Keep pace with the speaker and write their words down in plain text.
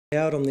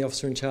I'm the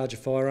officer in charge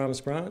of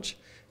Firearms Branch.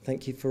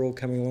 Thank you for all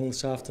coming along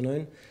this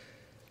afternoon.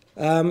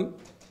 The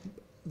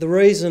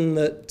reason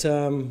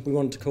that we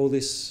wanted to call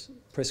this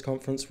press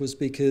conference was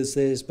because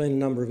there's been a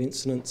number of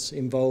incidents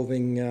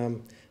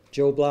involving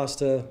gel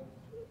blaster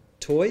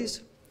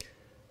toys,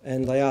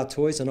 and they are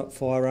toys, they're not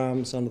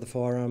firearms under the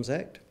Firearms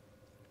Act.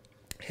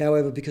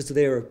 However, because of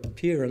their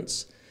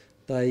appearance,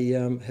 they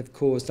have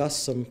caused us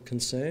some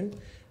concern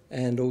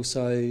and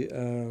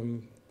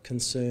also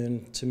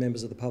concern to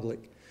members of the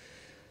public.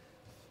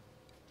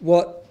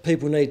 What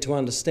people need to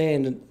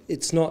understand,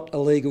 it's not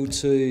illegal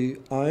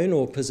to own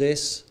or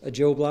possess a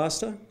gel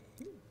blaster.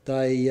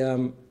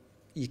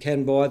 You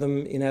can buy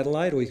them in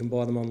Adelaide or you can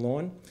buy them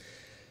online.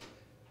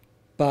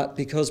 But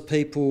because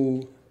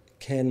people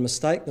can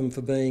mistake them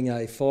for being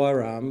a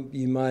firearm,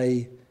 you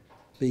may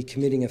be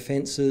committing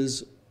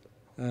offences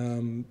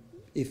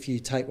if you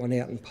take one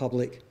out in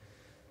public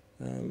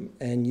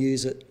and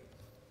use it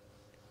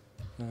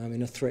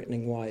in a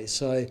threatening way.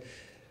 So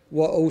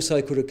what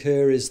also could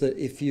occur is that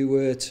if you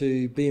were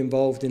to be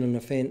involved in an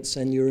offence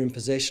and you're in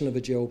possession of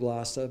a gel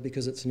blaster,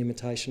 because it's an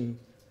imitation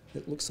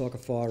that looks like a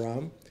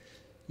firearm,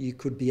 you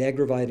could be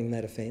aggravating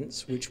that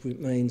offence, which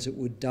means it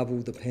would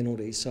double the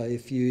penalty. So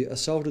if you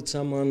assaulted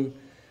someone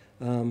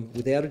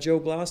without a gel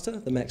blaster,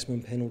 the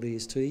maximum penalty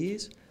is 2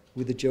 years.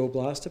 With a gel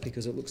blaster,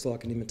 because it looks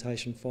like an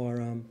imitation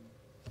firearm,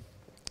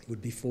 it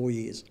would be 4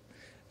 years.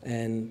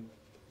 And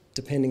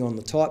depending on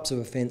the types of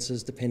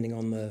offences, depending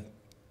on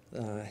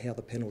how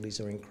the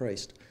penalties are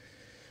increased.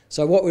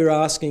 So what we're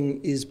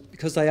asking is,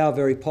 because they are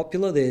very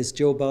popular, there's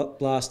gel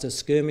blaster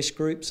skirmish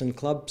groups and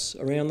clubs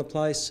around the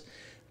place,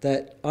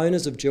 that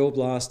owners of gel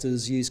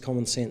blasters use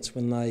common sense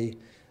when they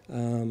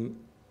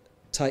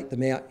take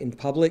them out in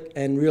public,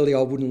 and really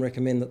I wouldn't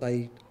recommend that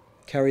they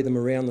carry them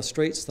around the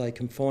streets. They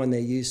confine their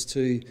use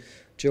to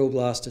gel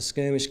blaster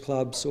skirmish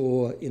clubs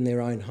or in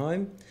their own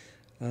home,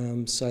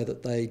 so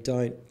that they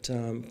don't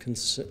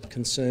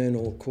concern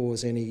or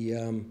cause any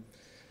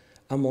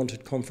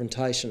unwanted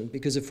confrontation.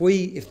 Because if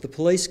the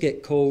police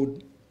get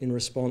called in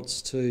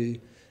response to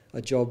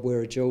a job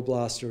where a gel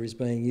blaster is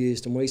being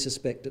used and we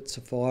suspect it's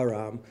a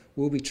firearm,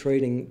 we'll be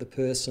treating the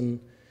person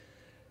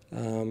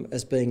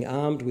as being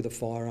armed with a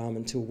firearm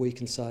until we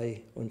can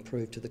say and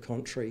prove to the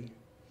contrary.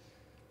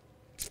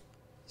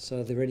 So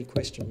are there any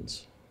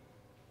questions?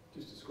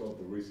 Just describe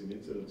the recent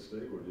incident,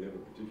 Steve, or do you have a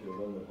particular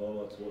one that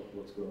highlights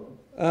what's going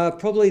on?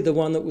 Probably the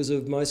one that was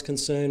of most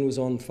concern was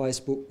on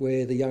Facebook,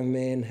 where the young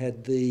man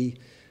had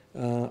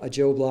a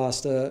gel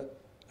blaster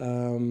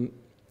in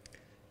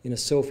a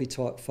selfie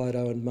type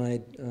photo and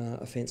made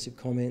offensive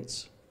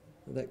comments.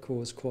 That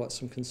caused quite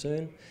some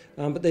concern.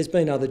 But there's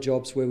been other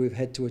jobs where we've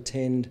had to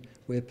attend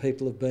where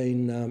people have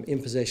been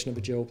in possession of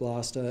a gel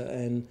blaster,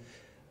 and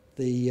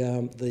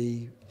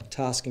the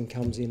tasking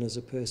comes in as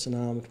a person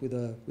armed with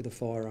a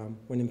firearm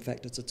when in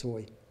fact it's a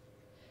toy.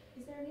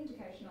 Is there an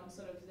indication on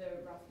sort of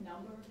the rough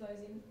number of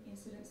those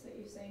incidents that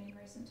you've seen in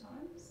recent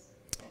times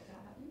of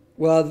that happening?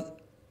 Well,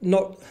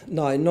 not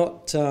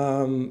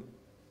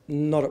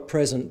at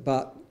present,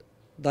 but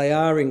they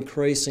are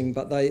increasing.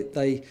 But they're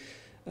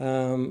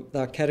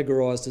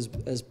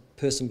categorised as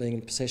person being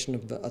in possession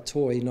of a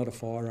toy, not a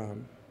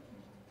firearm.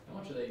 How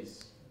much are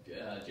these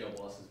gel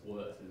blasters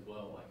worth as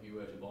well? Like, if you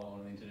were to buy one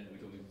on the internet, are we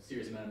talking a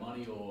serious amount of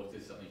money, or is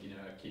this something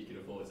a kid could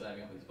afford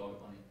saving up with his pocket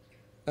money?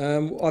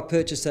 I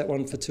purchased that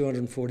one for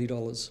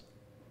 $240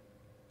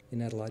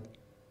 in Adelaide,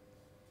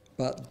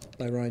 but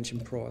they range in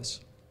price.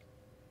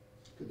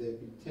 Could there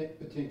be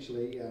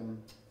potentially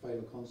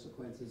fatal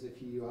consequences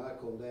if you are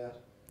called out?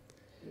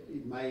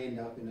 It may end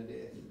up in a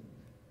death.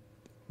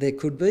 There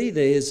could be.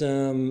 There's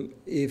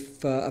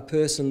if a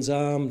person's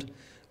armed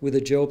with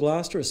a gel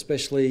blaster,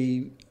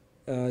 especially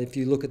if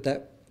you look at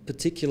that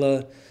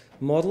particular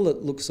model,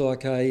 it looks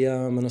like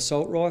an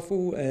assault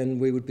rifle, and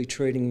we would be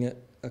treating it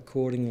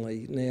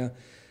accordingly. Now,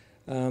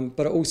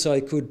 but it also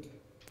could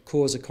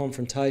cause a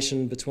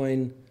confrontation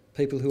between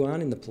people who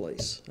aren't in the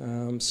police.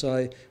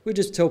 So we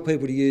just tell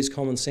people to use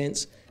common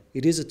sense.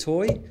 It is a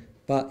toy,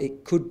 but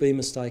it could be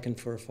mistaken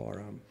for a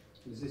firearm.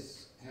 Has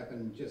this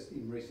happened just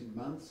in recent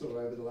months or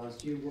over the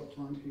last year? What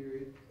time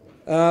period?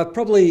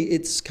 Probably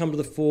it's come to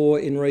the fore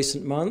in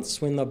recent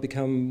months when they've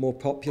become more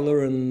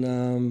popular,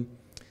 and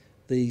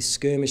the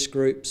skirmish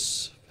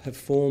groups have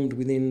formed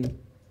within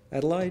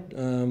Adelaide.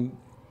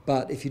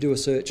 But if you do a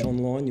search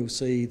online, you'll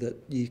see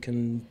that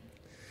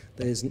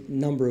there's a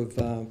number of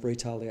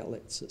retail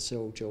outlets that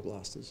sell gel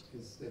blasters.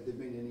 Have there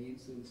been any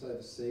incidents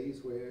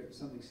overseas where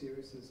something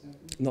serious has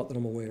happened? Not that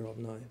I'm aware of,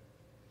 no.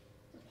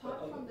 Apart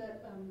from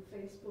that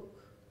Facebook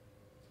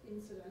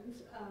incident,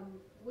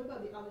 what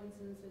about the other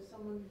incidents? Has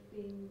someone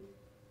been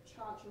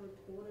charged or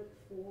reported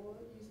for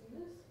using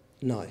this?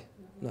 No,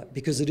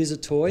 because it is a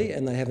toy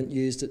and they haven't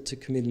used it to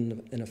commit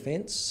an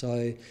offence,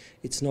 so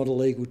it's not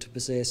illegal to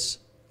possess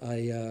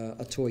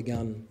a toy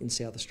gun in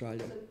South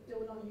Australia. So they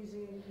were not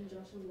using it in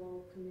conjunction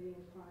while committing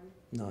a crime?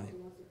 No.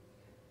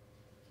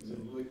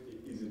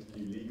 Is it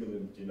illegal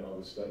in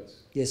other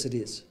states? Yes, it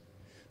is.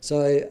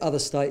 So other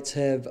states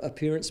have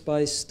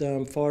appearance-based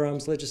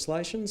firearms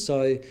legislation.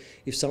 So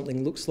if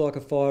something looks like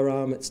a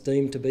firearm, it's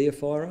deemed to be a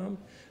firearm.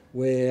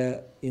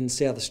 Where in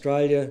South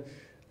Australia,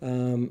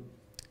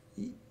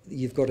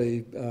 you've got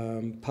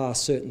to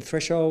pass certain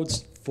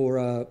thresholds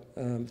for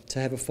to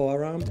have a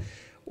firearm,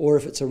 or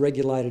if it's a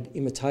regulated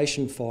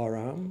imitation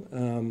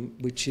firearm,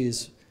 which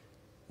is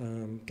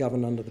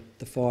governed under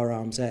the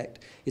Firearms Act,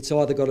 it's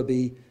either got to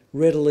be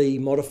readily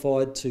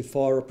modified to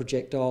fire a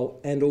projectile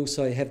and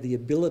also have the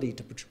ability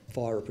to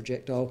fire a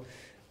projectile.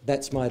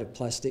 That's made of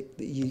plastic.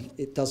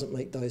 It doesn't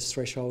meet those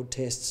threshold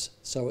tests,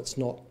 so it's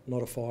not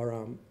a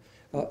firearm.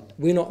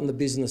 We're not in the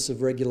business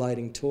of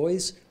regulating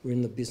toys. We're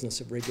in the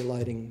business of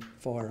regulating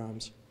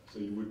firearms. So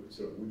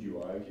would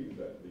you argue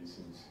that these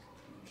things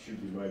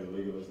should be made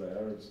illegal as they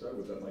are in the state?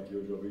 Would that make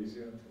your job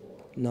easier? Or?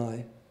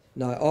 No.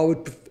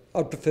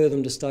 I'd prefer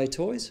them to stay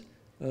toys,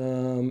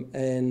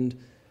 and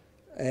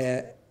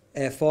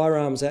our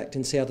Firearms Act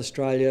in South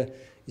Australia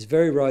is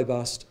very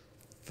robust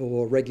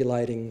for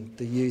regulating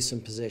the use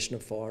and possession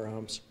of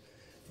firearms.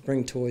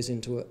 Bring toys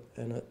into it,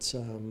 and it's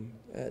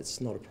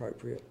not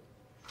appropriate.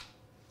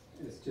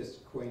 It's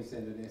just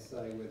Queensland and SA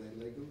where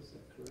they're legal, is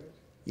that correct?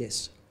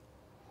 Yes.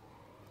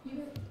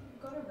 You've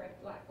got a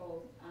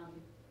or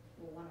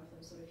one of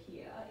them sort of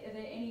here. Are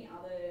there any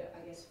other, I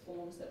guess,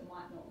 forms that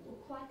might not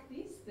look like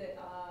this that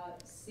are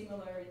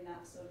similar in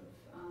that sort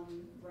of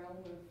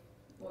realm of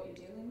what you're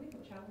dealing with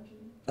or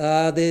challenging?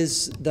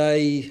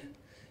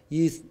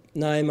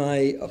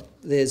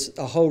 There's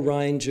a whole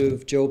range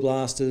of gel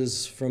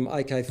blasters from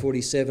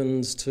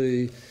AK-47s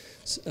to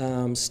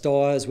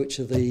Steyrs, which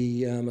are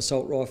the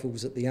assault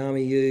rifles that the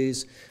Army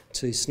use,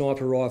 to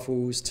sniper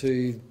rifles,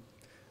 to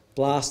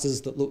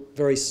blasters that look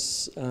very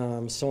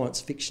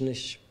science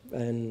fiction-ish,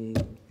 and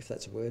if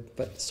that's a word,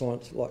 but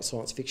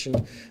science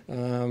fiction.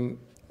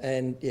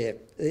 And yeah,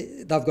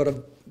 they've got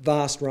a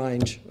vast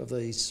range of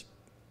these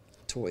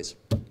toys.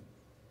 Were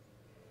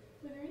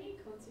there any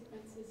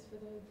consequences for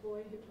the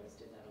boy who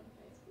posted that on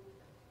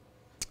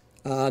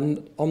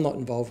Facebook? I'm not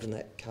involved in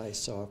that case,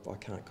 so I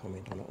can't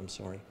comment on it, I'm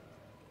sorry.